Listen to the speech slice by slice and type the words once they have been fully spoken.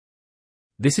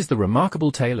This is the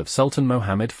remarkable tale of Sultan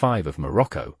Mohammed V of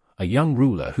Morocco, a young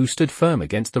ruler who stood firm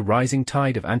against the rising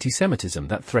tide of anti-Semitism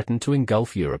that threatened to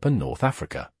engulf Europe and North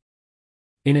Africa.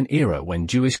 In an era when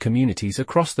Jewish communities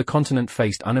across the continent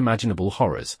faced unimaginable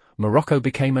horrors, Morocco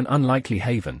became an unlikely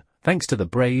haven, thanks to the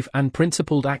brave and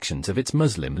principled actions of its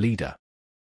Muslim leader.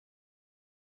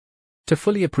 To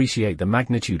fully appreciate the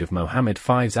magnitude of Mohammed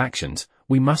V's actions,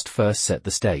 we must first set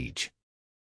the stage.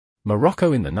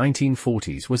 Morocco in the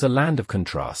 1940s was a land of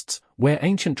contrasts, where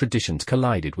ancient traditions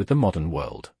collided with the modern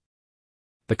world.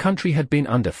 The country had been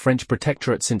under French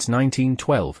protectorate since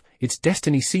 1912, its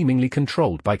destiny seemingly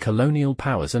controlled by colonial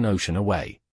powers an ocean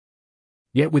away.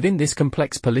 Yet within this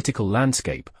complex political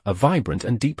landscape, a vibrant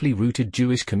and deeply rooted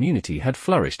Jewish community had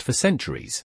flourished for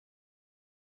centuries.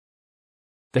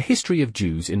 The history of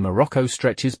Jews in Morocco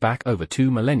stretches back over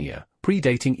 2 millennia,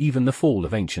 predating even the fall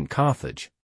of ancient Carthage.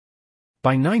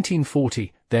 By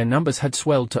 1940, their numbers had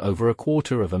swelled to over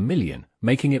 250,000,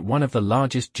 making it one of the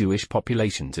largest Jewish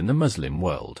populations in the Muslim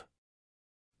world.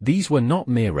 These were not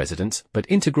mere residents, but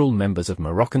integral members of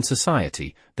Moroccan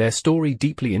society, their story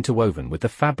deeply interwoven with the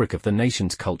fabric of the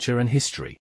nation's culture and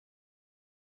history.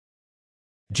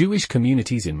 Jewish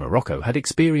communities in Morocco had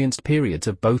experienced periods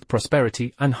of both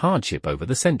prosperity and hardship over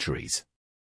the centuries.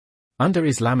 Under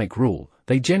Islamic rule,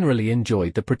 they generally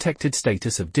enjoyed the protected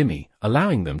status of dhimmi,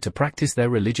 allowing them to practice their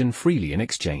religion freely in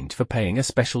exchange for paying a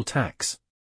special tax.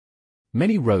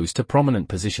 Many rose to prominent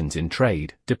positions in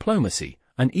trade, diplomacy,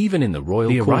 and even in the royal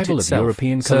court itself. The arrival of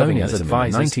European colonialism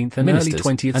in the 19th and early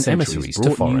 20th centuries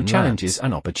brought new challenges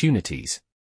and opportunities.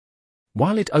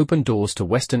 While it opened doors to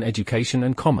Western education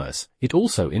and commerce, it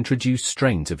also introduced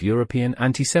strains of European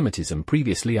anti-Semitism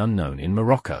previously unknown in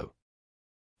Morocco.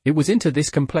 It was into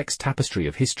this complex tapestry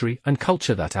of history and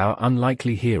culture that our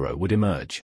unlikely hero would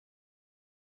emerge.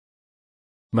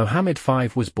 Mohammed V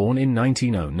was born in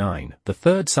 1909, the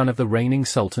third son of the reigning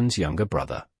sultan's younger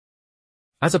brother.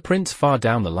 As a prince far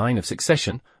down the line of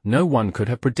succession, no one could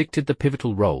have predicted the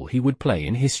pivotal role he would play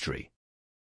in history.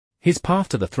 His path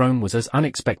to the throne was as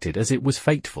unexpected as it was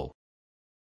fateful.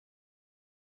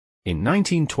 In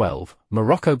 1912,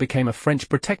 Morocco became a French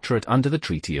protectorate under the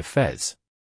Treaty of Fez.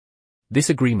 This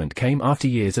agreement came after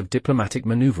years of diplomatic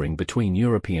maneuvering between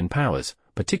European powers,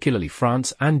 particularly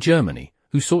France and Germany,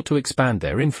 who sought to expand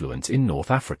their influence in North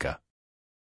Africa.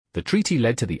 The treaty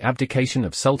led to the abdication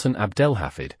of Sultan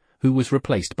Abdelhafid, who was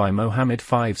replaced by Mohammed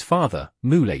V's father,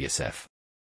 Moulay Youssef.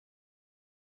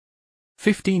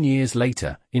 15 years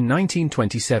later, in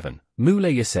 1927,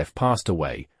 Moulay Youssef passed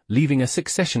away, leaving a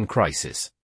succession crisis.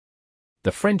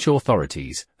 The French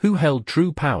authorities, who held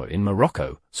true power in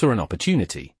Morocco, saw an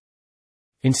opportunity.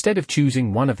 Instead of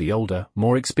choosing one of the older,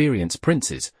 more experienced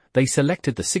princes, they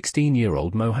selected the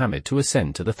 16-year-old Mohammed to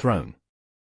ascend to the throne.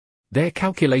 Their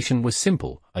calculation was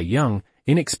simple: a young,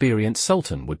 inexperienced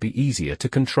sultan would be easier to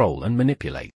control and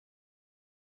manipulate.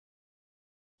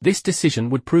 This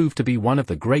decision would prove to be one of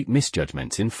the great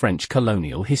misjudgments in French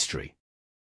colonial history.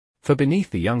 For beneath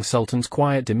the young sultan's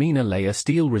quiet demeanor lay a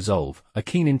steel resolve, a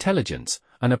keen intelligence,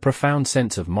 and a profound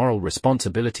sense of moral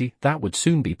responsibility that would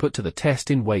soon be put to the test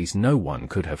in ways no one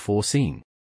could have foreseen.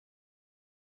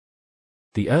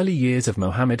 The early years of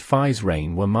Mohammed V's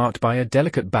reign were marked by a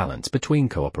delicate balance between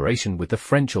cooperation with the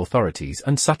French authorities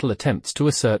and subtle attempts to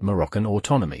assert Moroccan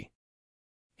autonomy.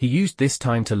 He used this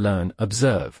time to learn,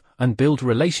 observe, and build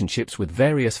relationships with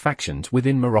various factions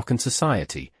within Moroccan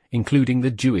society, including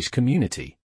the Jewish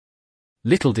community.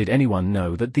 Little did anyone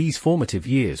know that these formative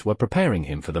years were preparing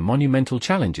him for the monumental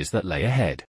challenges that lay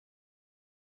ahead.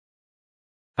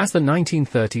 As the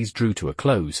 1930s drew to a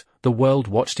close, the world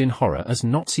watched in horror as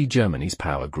Nazi Germany's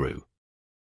power grew.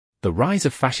 The rise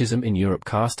of fascism in Europe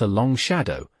cast a long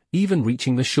shadow, even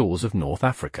reaching the shores of North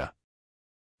Africa.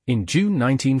 In June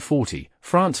 1940,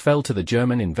 France fell to the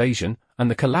German invasion, and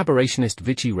the collaborationist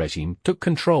Vichy regime took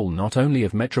control not only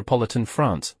of metropolitan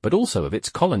France but also of its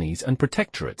colonies and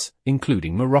protectorates,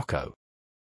 including Morocco.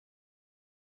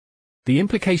 The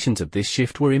implications of this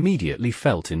shift were immediately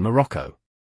felt in Morocco.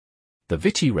 The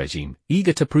Vichy regime,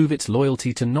 eager to prove its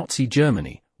loyalty to Nazi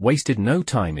Germany, wasted no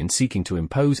time in seeking to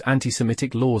impose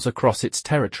anti-Semitic laws across its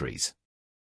territories.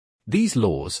 These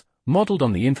laws, modeled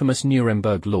on the infamous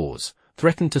Nuremberg laws,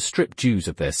 threatened to strip Jews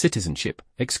of their citizenship,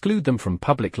 exclude them from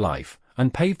public life,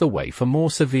 and pave the way for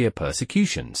more severe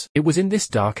persecutions. It was in this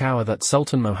dark hour that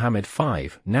Sultan Mohammed V,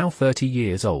 now 30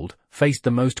 years old, faced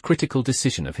the most critical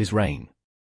decision of his reign.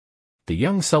 The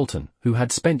young sultan, who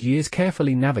had spent years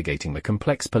carefully navigating the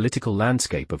complex political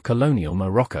landscape of colonial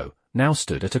Morocco, now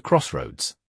stood at a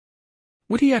crossroads.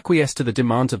 Would he acquiesce to the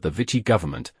demands of the Vichy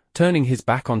government, turning his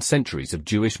back on centuries of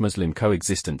Jewish-Muslim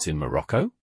coexistence in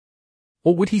Morocco?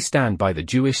 Or would he stand by the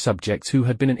Jewish subjects who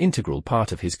had been an integral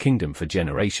part of his kingdom for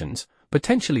generations,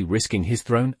 potentially risking his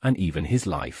throne and even his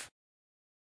life?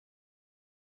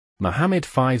 Mohammed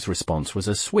V's response was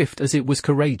as swift as it was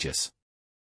courageous.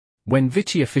 When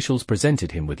Vichy officials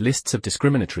presented him with lists of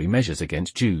discriminatory measures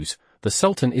against Jews, the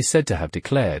Sultan is said to have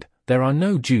declared, "There are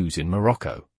no Jews in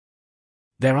Morocco.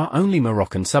 There are only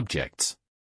Moroccan subjects."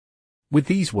 With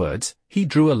these words, he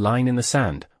drew a line in the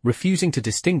sand, refusing to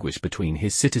distinguish between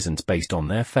his citizens based on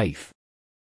their faith.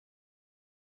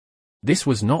 This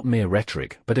was not mere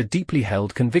rhetoric, but a deeply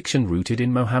held conviction rooted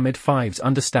in Mohammed V's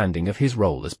understanding of his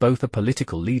role as both a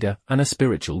political leader and a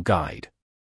spiritual guide.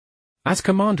 As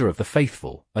Commander of the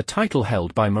Faithful, a title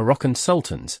held by Moroccan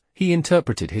sultans, he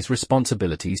interpreted his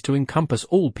responsibilities to encompass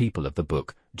all people of the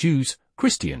book, Jews,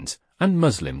 Christians, and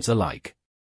Muslims alike.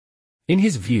 In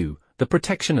his view, the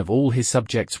protection of all his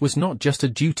subjects was not just a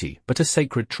duty but a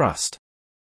sacred trust.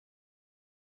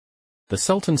 The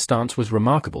Sultan's stance was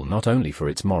remarkable not only for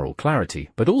its moral clarity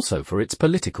but also for its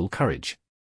political courage.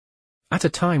 At a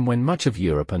time when much of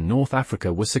Europe and North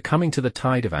Africa was succumbing to the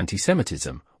tide of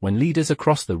anti-Semitism, when leaders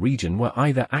across the region were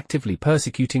either actively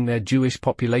persecuting their Jewish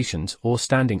populations or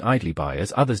standing idly by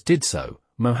as others did so,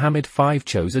 Mohammed V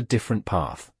chose a different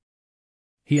path.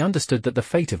 He understood that the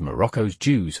fate of Morocco's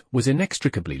Jews was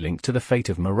inextricably linked to the fate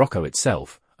of Morocco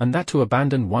itself, and that to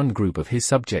abandon one group of his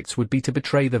subjects would be to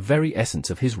betray the very essence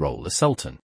of his role as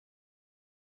Sultan.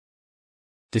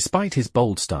 Despite his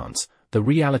bold stance, the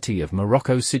reality of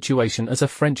Morocco's situation as a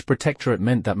French protectorate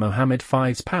meant that Mohammed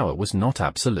V's power was not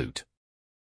absolute.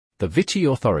 The Vichy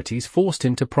authorities forced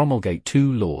him to promulgate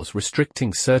 2 laws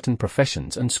restricting certain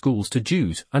professions and schools to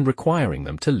Jews and requiring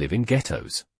them to live in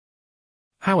ghettos.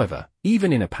 However,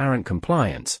 even in apparent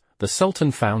compliance, the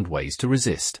Sultan found ways to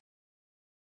resist.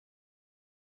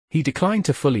 He declined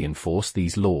to fully enforce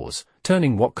these laws,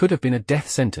 turning what could have been a death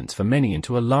sentence for many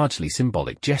into a largely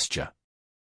symbolic gesture.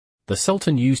 The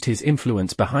Sultan used his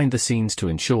influence behind the scenes to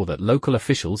ensure that local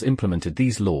officials implemented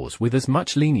these laws with as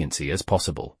much leniency as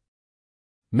possible.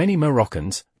 Many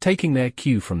Moroccans, taking their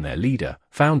cue from their leader,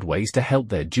 found ways to help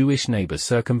their Jewish neighbors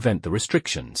circumvent the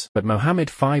restrictions, but Mohammed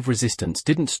V's resistance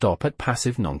didn't stop at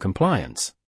passive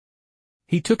non-compliance.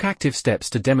 He took active steps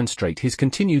to demonstrate his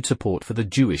continued support for the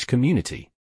Jewish community.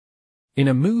 In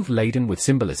a move laden with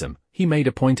symbolism, he made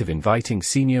a point of inviting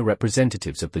senior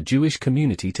representatives of the Jewish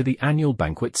community to the annual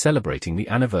banquet celebrating the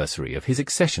anniversary of his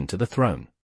accession to the throne.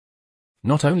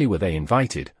 Not only were they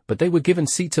invited, but they were given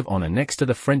seats of honor next to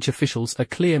the French officials, a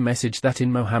clear message that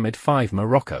in Mohammed V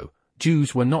Morocco,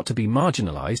 Jews were not to be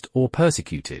marginalized or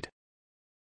persecuted.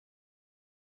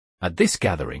 At this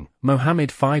gathering,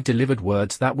 Mohammed V delivered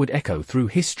words that would echo through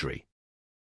history.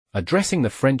 Addressing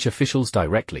the French officials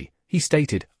directly, he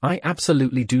stated, "I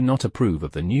absolutely do not approve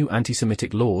of the new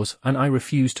anti-Semitic laws and I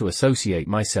refuse to associate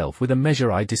myself with a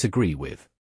measure I disagree with.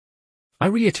 I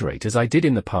reiterate as I did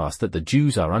in the past that the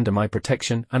Jews are under my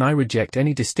protection and I reject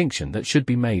any distinction that should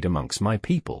be made amongst my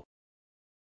people."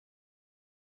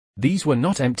 These were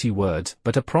not empty words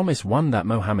but a promise, one that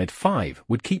Mohammed V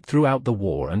would keep throughout the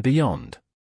war and beyond.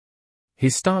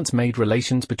 His stance made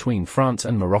relations between France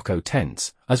and Morocco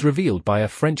tense, as revealed by a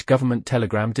French government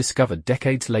telegram discovered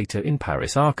decades later in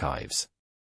Paris archives.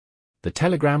 The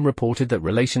telegram reported that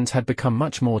relations had become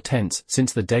much more tense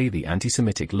since the day the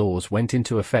anti-Semitic laws went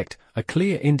into effect, a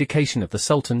clear indication of the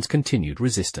Sultan's continued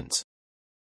resistance.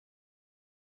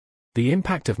 The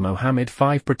impact of Mohammed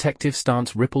V's protective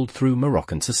stance rippled through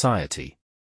Moroccan society.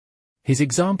 His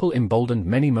example emboldened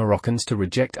many Moroccans to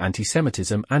reject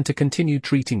anti-Semitism and to continue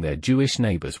treating their Jewish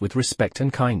neighbors with respect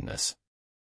and kindness.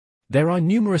 There are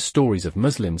numerous stories of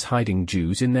Muslims hiding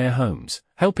Jews in their homes,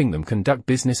 helping them conduct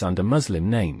business under Muslim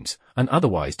names, and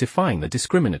otherwise defying the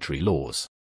discriminatory laws.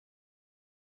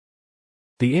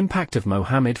 The impact of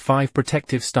Mohammed V's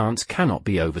protective stance cannot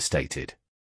be overstated.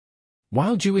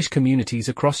 While Jewish communities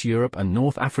across Europe and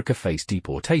North Africa faced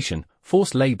deportation,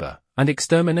 forced labor, and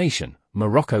extermination,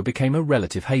 Morocco became a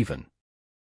relative haven.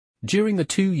 During the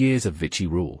 2 years of Vichy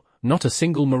rule, not a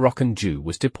single Moroccan Jew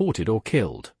was deported or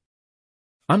killed.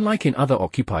 Unlike in other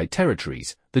occupied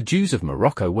territories, the Jews of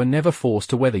Morocco were never forced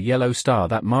to wear the yellow star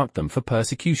that marked them for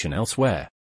persecution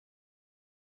elsewhere.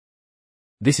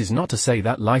 This is not to say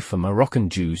that life for Moroccan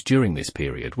Jews during this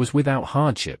period was without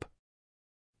hardship.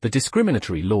 The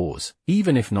discriminatory laws,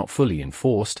 even if not fully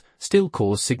enforced, still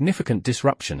caused significant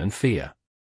disruption and fear.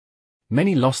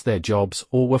 Many lost their jobs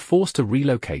or were forced to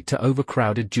relocate to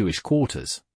overcrowded Jewish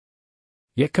quarters.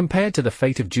 Yet compared to the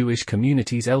fate of Jewish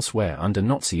communities elsewhere under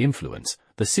Nazi influence,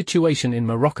 the situation in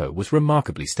Morocco was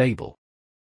remarkably stable.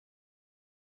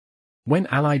 When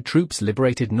Allied troops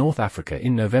liberated North Africa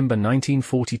in November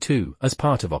 1942 as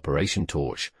part of Operation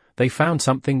Torch, they found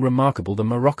something remarkable: the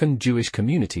Moroccan Jewish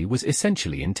community was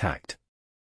essentially intact.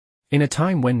 In a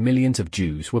time when millions of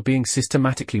Jews were being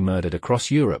systematically murdered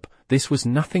across Europe, this was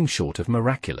nothing short of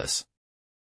miraculous.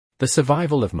 The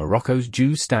survival of Morocco's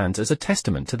Jews stands as a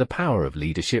testament to the power of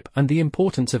leadership and the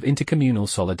importance of intercommunal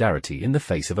solidarity in the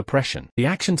face of oppression. The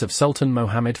actions of Sultan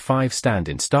Mohammed V stand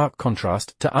in stark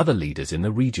contrast to other leaders in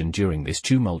the region during this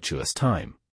tumultuous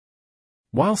time.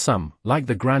 While some, like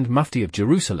the Grand Mufti of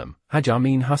Jerusalem, Hajj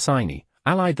Amin Husseini,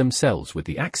 allied themselves with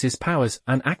the Axis powers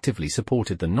and actively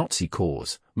supported the Nazi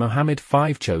cause, Mohammed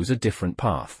V chose a different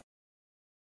path.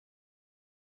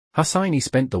 Husseini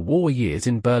spent the war years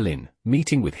in Berlin,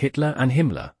 meeting with Hitler and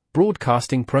Himmler,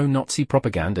 broadcasting pro-Nazi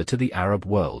propaganda to the Arab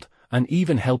world, and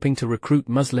even helping to recruit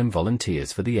Muslim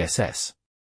volunteers for the SS.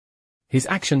 His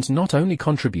actions not only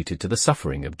contributed to the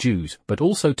suffering of Jews but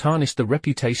also tarnished the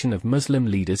reputation of Muslim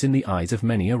leaders in the eyes of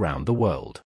many around the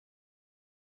world.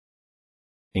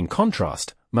 In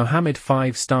contrast, Mohammed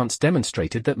V's stance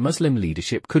demonstrated that Muslim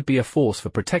leadership could be a force for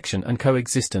protection and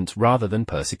coexistence rather than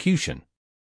persecution.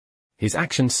 His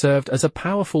actions served as a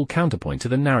powerful counterpoint to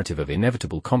the narrative of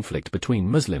inevitable conflict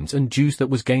between Muslims and Jews that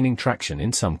was gaining traction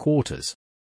in some quarters.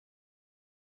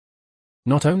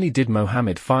 Not only did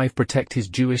Mohammed V protect his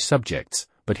Jewish subjects,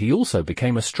 but he also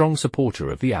became a strong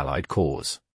supporter of the Allied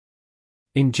cause.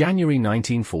 In January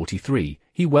 1943,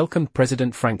 he welcomed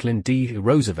President Franklin D.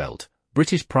 Roosevelt,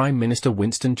 British Prime Minister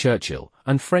Winston Churchill,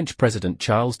 and French President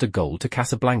Charles de Gaulle to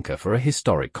Casablanca for a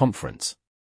historic conference.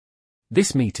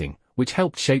 This meeting, which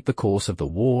helped shape the course of the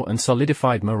war and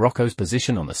solidified Morocco's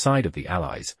position on the side of the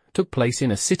Allies, took place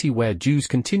in a city where Jews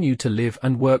continued to live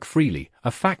and work freely,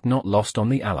 a fact not lost on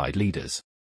the Allied leaders.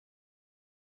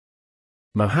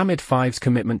 Mohammed V's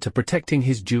commitment to protecting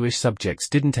his Jewish subjects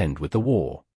didn't end with the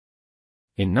war.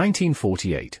 In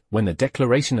 1948, when the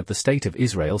declaration of the State of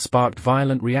Israel sparked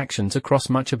violent reactions across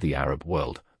much of the Arab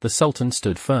world, the Sultan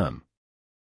stood firm.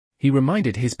 He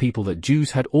reminded his people that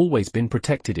Jews had always been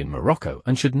protected in Morocco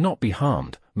and should not be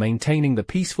harmed, maintaining the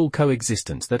peaceful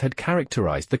coexistence that had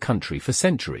characterized the country for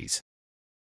centuries.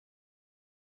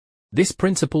 This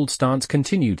principled stance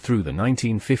continued through the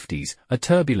 1950s, a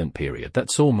turbulent period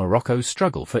that saw Morocco's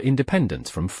struggle for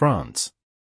independence from France.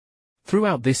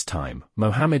 Throughout this time,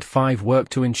 Mohammed V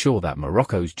worked to ensure that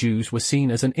Morocco's Jews were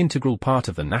seen as an integral part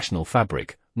of the national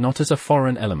fabric, not as a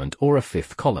foreign element or a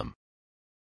fifth column.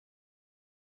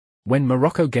 When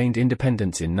Morocco gained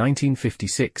independence in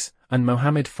 1956, and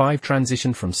Mohammed V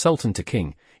transitioned from sultan to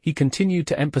king, he continued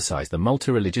to emphasize the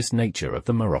multi-religious nature of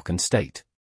the Moroccan state.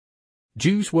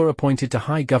 Jews were appointed to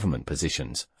high government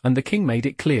positions, and the king made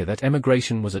it clear that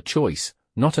emigration was a choice,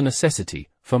 not a necessity,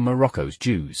 for Morocco's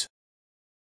Jews.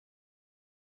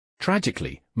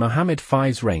 Tragically, Mohammed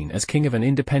V's reign as king of an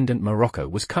independent Morocco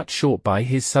was cut short by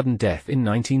his sudden death in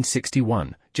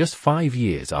 1961, just 5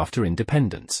 years after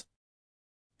independence.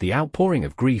 The outpouring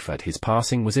of grief at his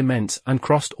passing was immense and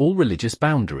crossed all religious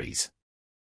boundaries.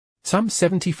 Some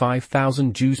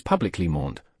 75,000 Jews publicly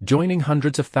mourned, joining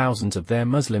hundreds of thousands of their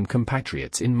Muslim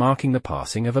compatriots in marking the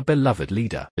passing of a beloved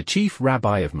leader. The chief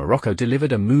rabbi of Morocco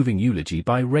delivered a moving eulogy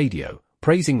by radio,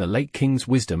 praising the late king's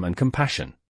wisdom and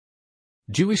compassion.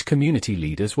 Jewish community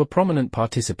leaders were prominent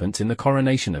participants in the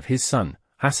coronation of his son,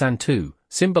 Hassan II,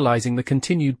 symbolizing the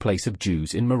continued place of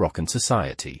Jews in Moroccan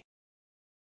society.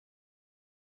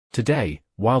 Today,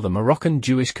 while the Moroccan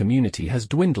Jewish community has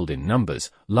dwindled in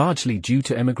numbers, largely due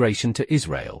to emigration to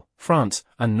Israel, France,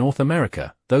 and North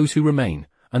America, those who remain,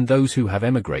 and those who have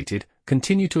emigrated,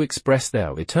 continue to express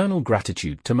their eternal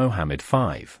gratitude to Mohammed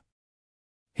V.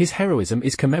 His heroism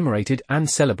is commemorated and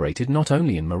celebrated not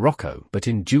only in Morocco but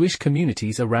in Jewish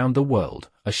communities around the world,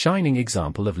 a shining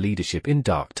example of leadership in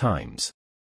dark times.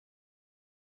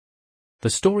 The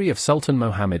story of Sultan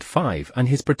Mohammed V and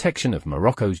his protection of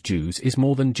Morocco's Jews is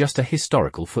more than just a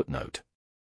historical footnote.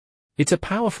 It's a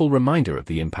powerful reminder of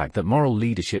the impact that moral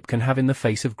leadership can have in the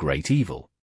face of great evil.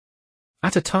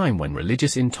 At a time when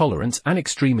religious intolerance and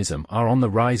extremism are on the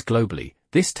rise globally,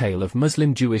 this tale of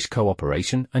Muslim-Jewish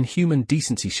cooperation and human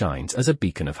decency shines as a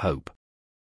beacon of hope.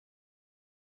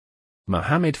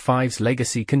 Mohammed V's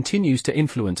legacy continues to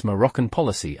influence Moroccan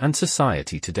policy and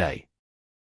society today.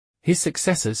 His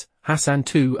successors, Hassan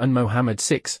II and Mohammed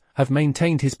VI, have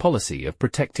maintained his policy of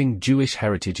protecting Jewish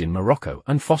heritage in Morocco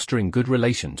and fostering good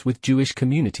relations with Jewish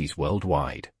communities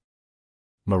worldwide.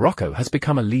 Morocco has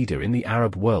become a leader in the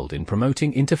Arab world in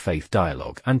promoting interfaith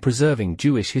dialogue and preserving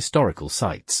Jewish historical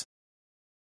sites.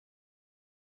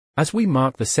 As we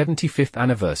mark the 75th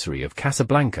anniversary of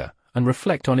Casablanca, and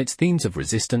reflect on its themes of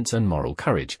resistance and moral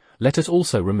courage, let us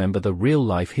also remember the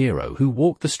real-life hero who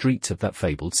walked the streets of that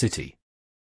fabled city.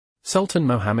 Sultan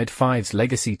Mohammed V's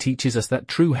legacy teaches us that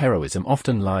true heroism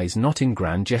often lies not in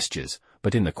grand gestures,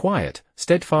 but in the quiet,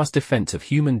 steadfast defense of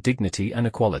human dignity and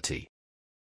equality.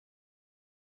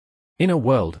 In a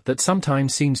world that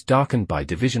sometimes seems darkened by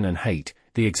division and hate,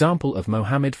 the example of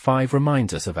Mohammed V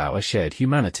reminds us of our shared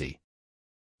humanity.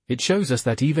 It shows us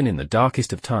that even in the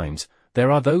darkest of times,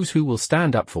 there are those who will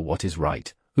stand up for what is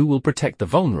right, who will protect the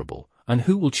vulnerable, and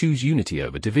who will choose unity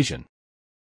over division.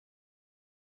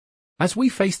 As we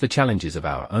face the challenges of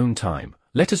our own time,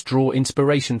 let us draw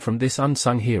inspiration from this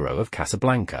unsung hero of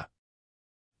Casablanca.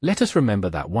 Let us remember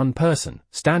that one person,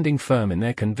 standing firm in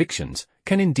their convictions,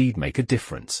 can indeed make a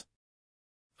difference.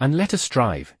 And let us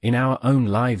strive, in our own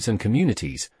lives and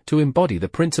communities, to embody the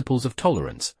principles of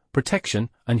tolerance, protection,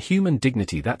 and human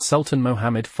dignity that Sultan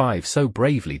Mohammed V so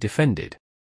bravely defended.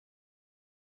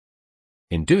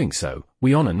 In doing so,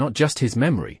 we honor not just his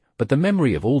memory, but the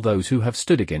memory of all those who have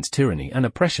stood against tyranny and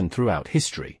oppression throughout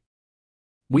history.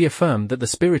 We affirm that the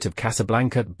spirit of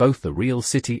Casablanca, both the real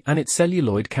city and its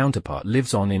celluloid counterpart,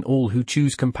 lives on in all who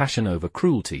choose compassion over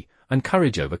cruelty, and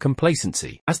courage over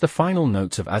complacency. As the final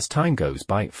notes of "As Time Goes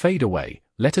By" fade away,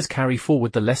 let us carry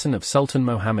forward the lesson of Sultan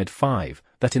Mohammed V,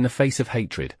 that in the face of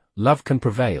hatred, love can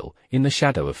prevail, in the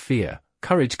shadow of fear,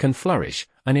 courage can flourish,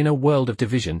 and in a world of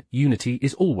division, unity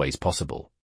is always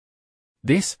possible.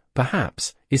 This,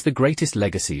 perhaps, is the greatest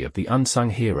legacy of the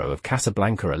unsung hero of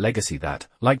Casablanca, a legacy that,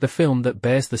 like the film that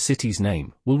bears the city's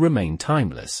name, will remain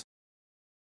timeless.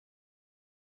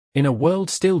 In a world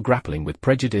still grappling with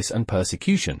prejudice and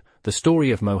persecution, the story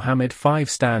of Mohammed V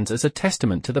stands as a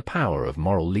testament to the power of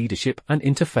moral leadership and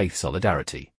interfaith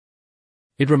solidarity.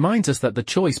 It reminds us that the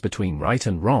choice between right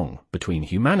and wrong, between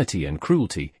humanity and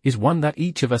cruelty, is one that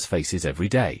each of us faces every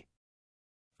day.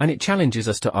 And it challenges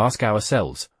us to ask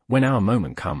ourselves, when our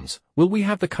moment comes, will we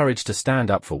have the courage to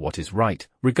stand up for what is right,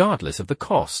 regardless of the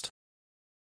cost?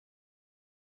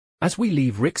 As we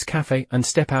leave Rick's Cafe and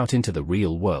step out into the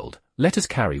real world, let us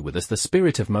carry with us the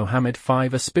spirit of Mohammed V,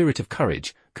 a spirit of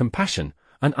courage, compassion,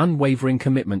 and unwavering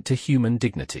commitment to human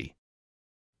dignity.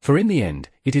 For in the end,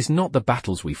 it is not the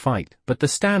battles we fight, but the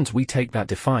stands we take that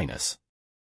define us.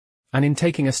 And in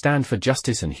taking a stand for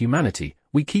justice and humanity,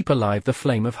 we keep alive the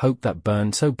flame of hope that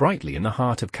burned so brightly in the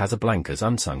heart of Casablanca's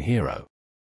unsung hero.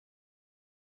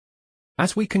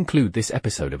 As we conclude this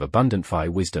episode of Abundant Fi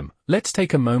Wisdom, let's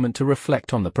take a moment to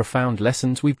reflect on the profound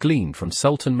lessons we've gleaned from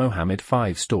Sultan Mohammed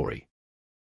V's story.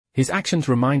 His actions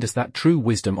remind us that true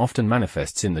wisdom often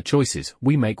manifests in the choices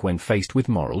we make when faced with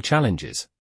moral challenges.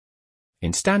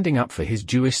 In standing up for his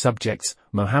Jewish subjects,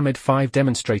 Mohammed V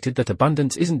demonstrated that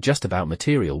abundance isn't just about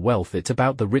material wealth, it's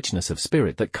about the richness of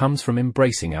spirit that comes from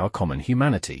embracing our common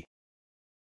humanity.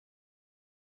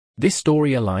 This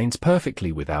story aligns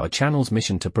perfectly with our channel's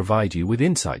mission to provide you with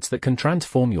insights that can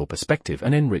transform your perspective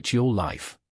and enrich your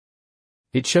life.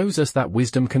 It shows us that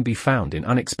wisdom can be found in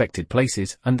unexpected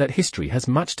places and that history has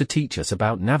much to teach us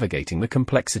about navigating the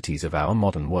complexities of our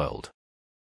modern world.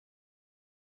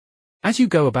 As you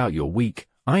go about your week,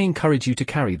 I encourage you to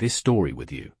carry this story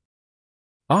with you.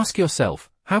 Ask yourself,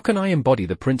 how can I embody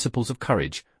the principles of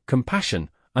courage,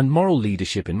 compassion, and moral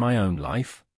leadership in my own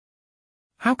life?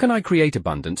 How can I create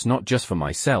abundance not just for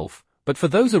myself, but for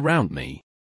those around me?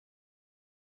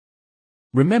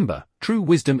 Remember, true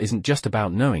wisdom isn't just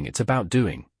about knowing, it's about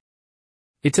doing.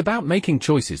 It's about making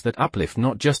choices that uplift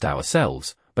not just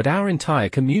ourselves, but our entire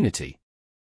community.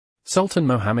 Sultan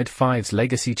Mohammed V's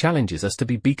legacy challenges us to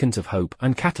be beacons of hope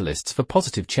and catalysts for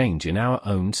positive change in our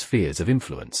own spheres of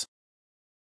influence.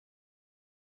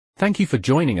 Thank you for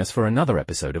joining us for another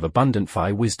episode of Abundant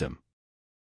Fi Wisdom.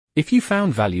 If you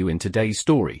found value in today's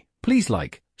story, please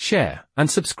like, share, and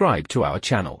subscribe to our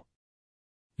channel.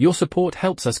 Your support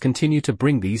helps us continue to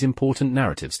bring these important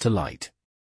narratives to light.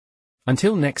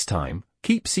 Until next time,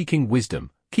 keep seeking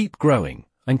wisdom, keep growing,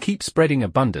 and keep spreading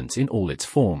abundance in all its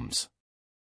forms.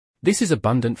 This is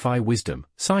Abundant Fi Wisdom,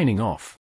 signing off.